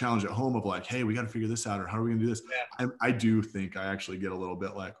have a challenge at home of like, hey, we got to figure this out, or how are we going to do this? Yeah. I do think I actually get a little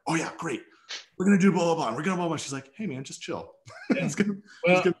bit like, oh yeah, great. We're going to do blah, blah, blah. We're going to blah, blah. She's like, hey man, just chill. Yeah.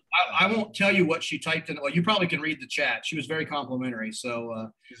 Well, I won't tell you what she typed in. Well, you probably can read the chat. She was very complimentary.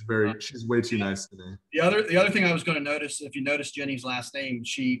 So she's way too nice today. The other thing I was going to notice, if you notice Jenny's last name,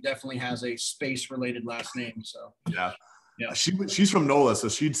 she definitely has a space related last name. So yeah. Yeah. She's from NOLA, so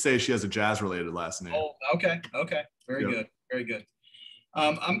she'd say she has a jazz related last name. Oh, okay. Very good. Very good.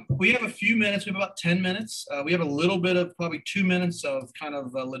 We have a few minutes. We have about 10 minutes. We have a little bit of probably 2 minutes of kind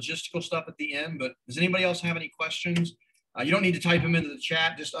of logistical stuff at the end, but does anybody else have any questions? You don't need to type them into the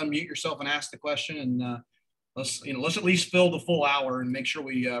chat. Just unmute yourself and ask the question, and let's at least fill the full hour and make sure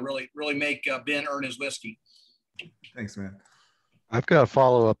we really make Ben earn his whiskey. Thanks, man. I've got a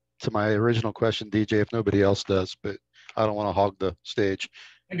follow-up to my original question, DJ, if nobody else does, but I don't want to hog the stage.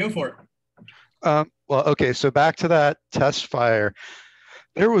 Hey, go for it. Well, okay, so back to that test fire.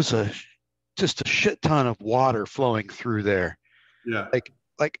 There was just a shit ton of water flowing through there. Yeah.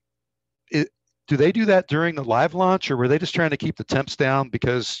 Do they do that during the live launch, or were they just trying to keep the temps down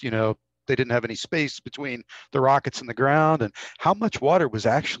because, you know, they didn't have any space between the rockets and the ground? And how much water was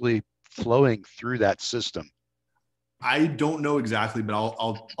actually flowing through that system? I don't know exactly, but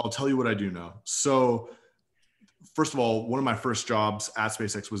I'll tell you what I do know. So first of all, one of my first jobs at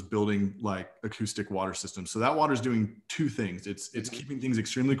SpaceX was building like acoustic water systems. So that water is doing two things. It's keeping things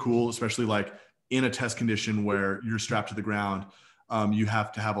extremely cool, especially like in a test condition where you're strapped to the ground. You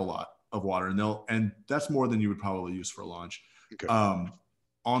have to have a lot of water, and that's more than you would probably use for a launch. Okay.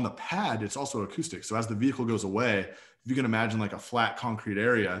 On the pad, it's also acoustic. So as the vehicle goes away, if you can imagine like a flat concrete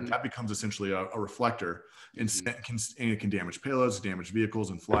area, that becomes essentially a reflector, and it can damage payloads, damage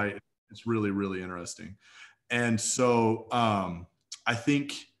vehicles in flight. It's really, really interesting. And so I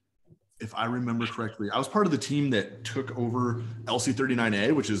think, if I remember correctly, I was part of the team that took over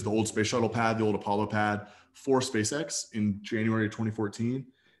LC-39A, which is the old space shuttle pad, the old Apollo pad for SpaceX in January of 2014.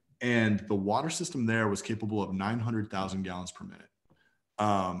 And the water system there was capable of 900,000 gallons per minute.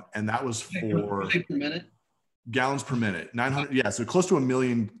 And that was for per minute? Gallons per minute, 900. Yeah. So close to 1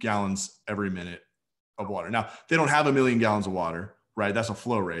 million gallons every minute of water. Now they don't have 1 million gallons of water, right? That's a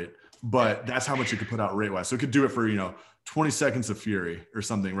flow rate, but that's how much it could put out rate wise. So it could do it for, 20 seconds of fury or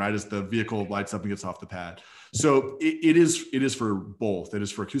something, right? As the vehicle lights up and gets off the pad. So it is for both. It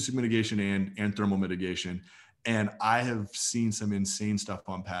is for acoustic mitigation and thermal mitigation. And I have seen some insane stuff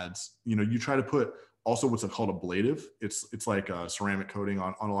on pads. You try to put also what's called ablative. It's like a ceramic coating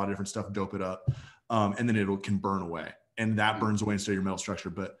on a lot of different stuff, dope it up. And then it can burn away, and that burns away instead of your metal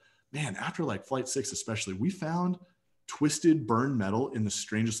structure. But man, after like flight 6, especially, we found twisted burned metal in the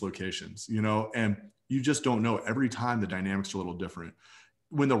strangest locations, and you just don't know. Every time the dynamics are a little different.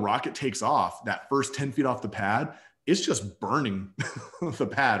 When the rocket takes off, that first 10 feet off the pad, it's just burning the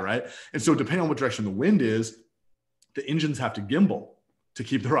pad, right? And so depending on what direction the wind is, the engines have to gimbal to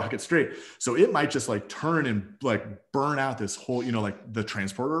keep the rocket straight. So it might just like turn and like burn out this whole, like the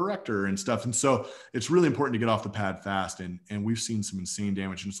transporter erector and stuff. And so it's really important to get off the pad fast. And we've seen some insane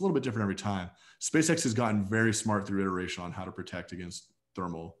damage, and it's a little bit different every time. SpaceX has gotten very smart through iteration on how to protect against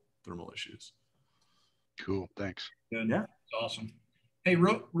thermal issues. Cool. Thanks. Good. Yeah. That's awesome. Hey,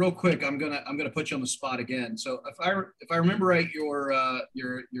 real quick, I'm gonna put you on the spot again. So if I remember right, your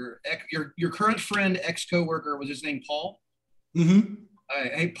current friend, ex-coworker, was his name Paul? Mm-hmm.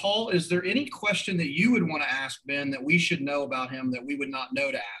 Hey, Paul, is there any question that you would want to ask Ben that we should know about him that we would not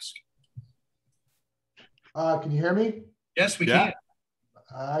know to ask? Can you hear me? Yes, we can.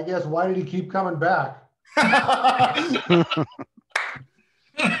 I guess, why did he keep coming back?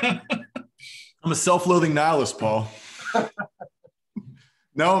 I'm a self-loathing nihilist, Paul.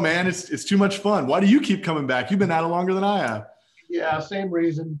 No, man, it's too much fun. Why do you keep coming back? You've been at it longer than I have. Yeah, same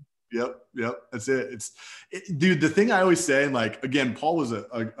reason. Yep. That's it. Dude, the thing I always say, and like, again, Paul was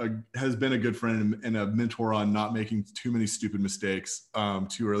has been a good friend and a mentor on not making too many stupid mistakes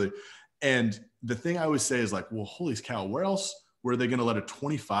too early. And the thing I always say is like, well, holy cow, where else were they going to let a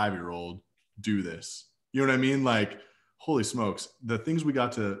 25-year-old do this? You know what I mean? Like, holy smokes, the things we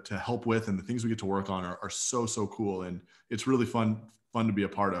got to help with and the things we get to work on are so cool. And it's really fun to be a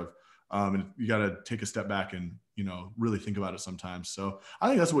part of. And you got to take a step back and, really think about it sometimes. So I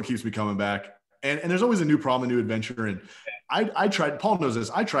think that's what keeps me coming back. And there's always a new problem, a new adventure. And I tried, Paul knows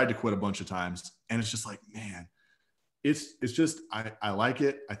this, I tried to quit a bunch of times, and it's just like, man, it's just I like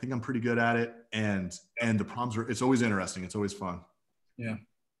it. I think I'm pretty good at it, and the problems are, it's always interesting. It's always fun. Yeah.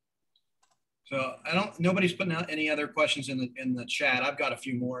 So nobody's putting out any other questions in the chat. I've got a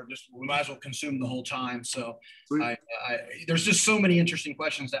few more. Just we might as well consume the whole time. So there's just so many interesting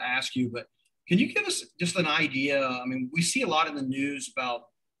questions to ask you. But can you give us just an idea? I mean, we see a lot in the news about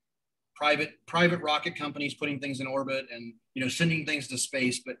private rocket companies putting things in orbit and sending things to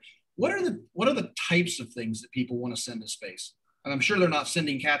space. But what are the types of things that people want to send to space? And I'm sure they're not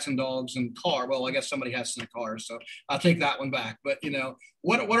sending cats and dogs and car. Well, I guess somebody has sent cars, so I'll take that one back. But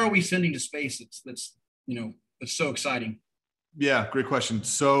what are we sending to space that's so exciting? Yeah, great question.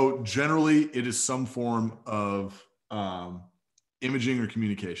 So generally, it is some form of imaging or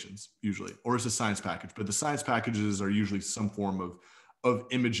communications, usually, or it's a science package. But the science packages are usually some form of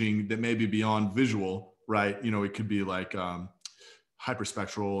imaging that may be beyond visual, right? It could be like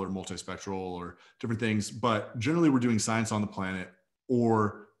hyperspectral or multispectral or different things, but generally we're doing science on the planet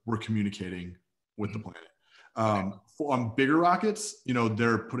or we're communicating with the planet. On bigger rockets,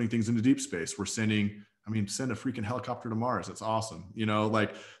 they're putting things into deep space. We're send a freaking helicopter to Mars. That's awesome.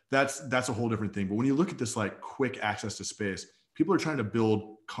 That's a whole different thing. But when you look at this like quick access to space, people are trying to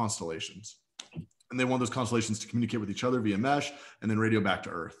build constellations, and they want those constellations to communicate with each other via mesh and then radio back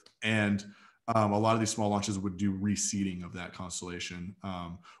to Earth. And a lot of these small launches would do reseeding of that constellation,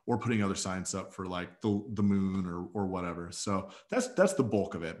 or putting other science up for like the moon or whatever. So that's the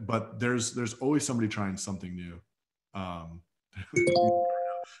bulk of it. But there's always somebody trying something new.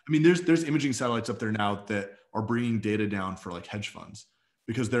 There's imaging satellites up there now that are bringing data down for like hedge funds,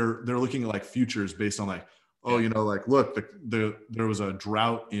 because they're looking at like futures based on like, look, there was a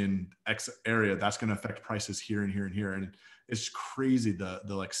drought in X area that's going to affect prices here and here and here. And it's crazy the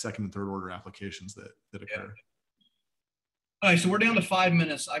like second and third order applications that occur. Yeah. All right, so we're down to 5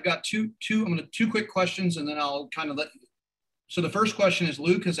 minutes. I've got two quick questions, and then I'll kind of let. So the first question is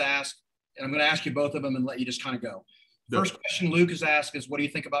Luke has asked, and I'm going to ask you both of them and let you just kind of go. First question Luke has asked is, what do you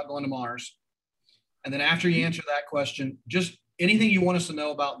think about going to Mars? And then after you answer that question, just anything you want us to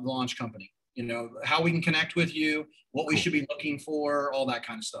know about the launch company. How we can connect with you, what we should be looking for, all that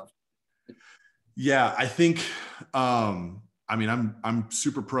kind of stuff. Yeah, I think, I'm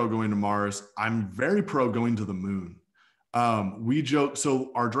super pro going to Mars. I'm very pro going to the moon. We joke.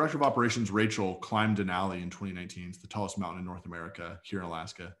 So our director of operations, Rachel, climbed Denali in 2019. It's the tallest mountain in North America here in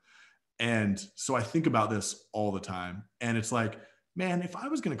Alaska. And so I think about this all the time. And it's like, man, if I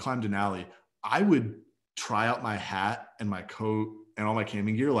was going to climb Denali, I would try out my hat and my coat and all my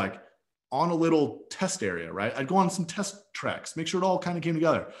camping gear, like on a little test area, right? I'd go on some test treks, make sure it all kind of came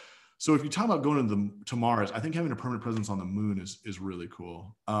together. So if you talk about going to Mars, I think having a permanent presence on the moon is really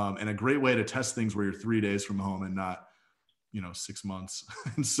cool. And a great way to test things where you're 3 days from home and not, 6 months.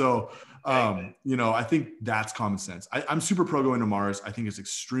 And so, I think that's common sense. I'm super pro going to Mars. I think it's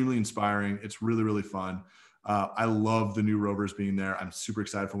extremely inspiring. It's really, really fun. I love the new rovers being there. I'm super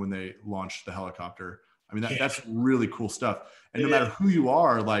excited for when they launch the helicopter. That's really cool stuff. And no matter who you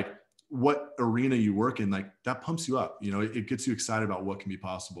are, like what arena you work in, like that pumps you up. It gets you excited about what can be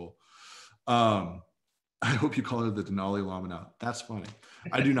possible. I hope you call her the Denali Lamina. That's funny.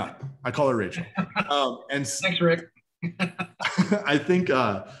 I do not. I call her Rachel. Thanks, Rick. I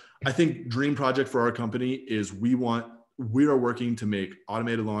think dream project for our company is we are working to make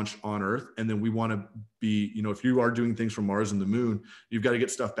automated launch on Earth. And then we want to be, if you are doing things from Mars and the moon, you've got to get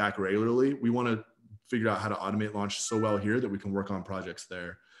stuff back regularly. We want to figure out how to automate launch so well here that we can work on projects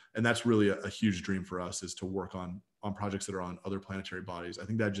there. And that's really a huge dream for us, is to work on projects that are on other planetary bodies. I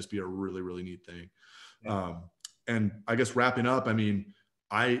think that'd just be a really, really neat thing. Yeah. And I guess wrapping up,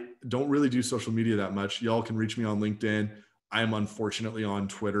 I don't really do social media that much. Y'all can reach me on LinkedIn. I am unfortunately on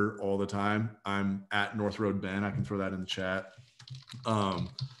Twitter all the time. I'm at North Road Ben. I can throw that in the chat.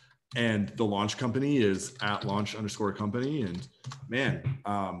 And the launch company is at launch_company. And man,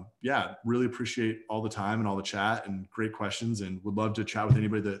 really appreciate all the time and all the chat and great questions, and would love to chat with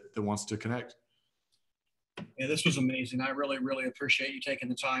anybody that wants to connect. Yeah, this was amazing. I really, really appreciate you taking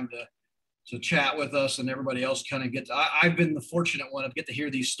the time to chat with us, and everybody else kind of I've been the fortunate one to get to hear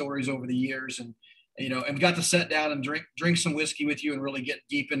these stories over the years, and got to sit down and drink some whiskey with you and really get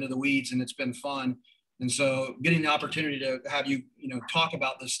deep into the weeds, and it's been fun. And so getting the opportunity to have you, talk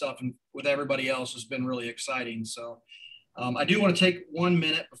about this stuff and with everybody else has been really exciting. So I do want to take 1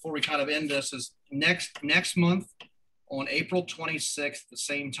 minute before we kind of end this. Is next month on April 26th, the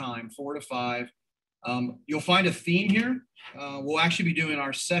same time, 4 to 5. You'll find a theme here. We'll actually be doing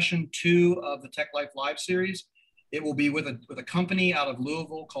our session 2 of the TechLife Live series. It will be with a company out of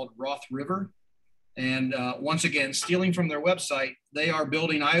Louisville called Roth River. And once again, stealing from their website, they are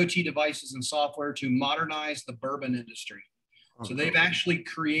building IoT devices and software to modernize the bourbon industry. So they've actually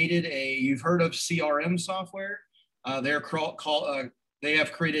created you've heard of CRM software. They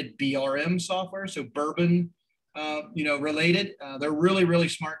have created BRM software, so bourbon, related. They're really, really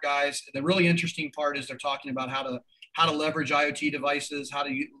smart guys. The really interesting part is they're talking about how to leverage IoT devices, how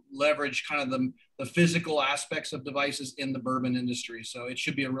to leverage kind of the physical aspects of devices in the bourbon industry. So it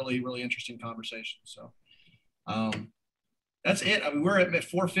should be a really, really interesting conversation. So that's it. I mean, we're at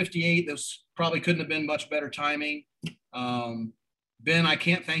 4:58. This probably couldn't have been much better timing. Ben, I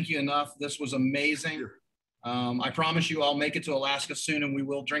can't thank you enough. This was amazing. I promise you I'll make it to Alaska soon, and we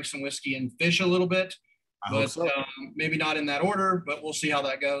will drink some whiskey and fish a little bit. But so. Maybe not in that order, but we'll see how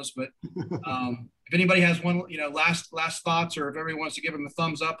that goes. But if anybody has one, last thoughts, or if everybody wants to give them a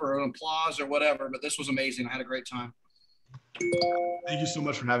thumbs up or an applause or whatever, but this was amazing. I had a great time. Thank you so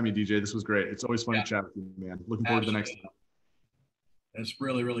much for having me, DJ. This was great. It's always fun to chat with you, man. Looking forward to the next time. It's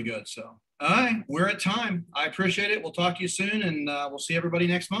really, really good. So, all right, we're at time. I appreciate it. We'll talk to you soon, and we'll see everybody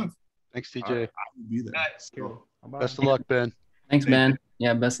next month. Thanks, DJ. Right, I will be there. Cool. Best of luck, Ben. Thanks, Ben.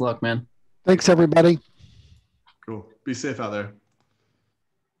 Yeah, best of luck, man. Thanks, everybody. Cool. Be safe out there.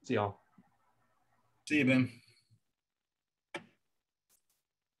 See y'all. See you, Ben.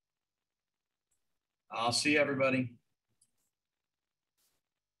 I'll see everybody.